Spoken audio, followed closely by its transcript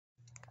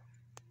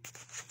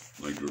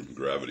My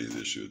gravity is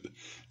issue.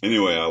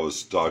 Anyway, I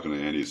was talking to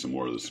Andy some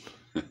more of this.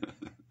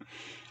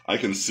 I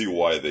can see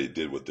why they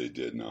did what they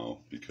did now,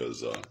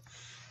 because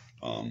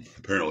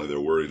apparently they're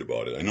worried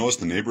about it. I noticed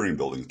the neighboring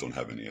buildings don't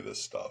have any of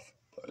this stuff.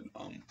 But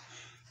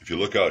if you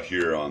look out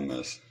here on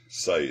this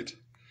site,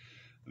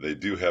 they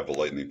do have a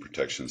lightning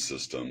protection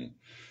system,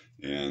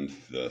 and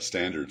the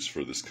standards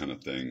for this kind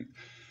of thing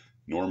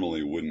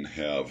normally wouldn't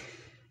have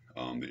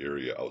the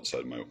area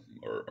outside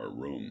our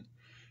room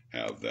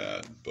have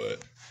that,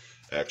 but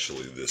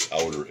actually this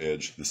outer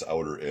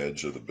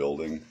edge of the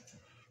building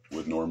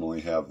would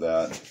normally have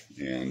that,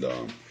 and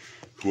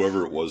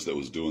whoever it was that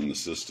was doing the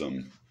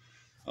system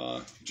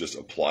just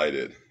applied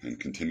it and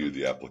continued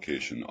the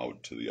application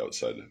out to the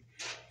outside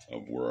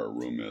of where our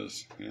room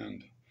is,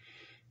 and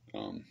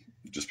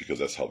just because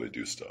that's how they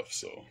do stuff.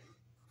 So,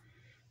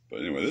 but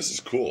anyway, this is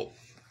cool.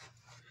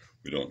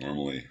 We don't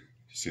normally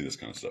see this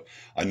kind of stuff.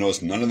 I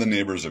noticed none of the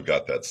neighbors have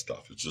got that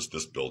stuff. It's just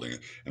this building,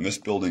 and this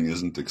building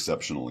isn't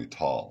exceptionally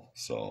tall,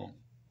 so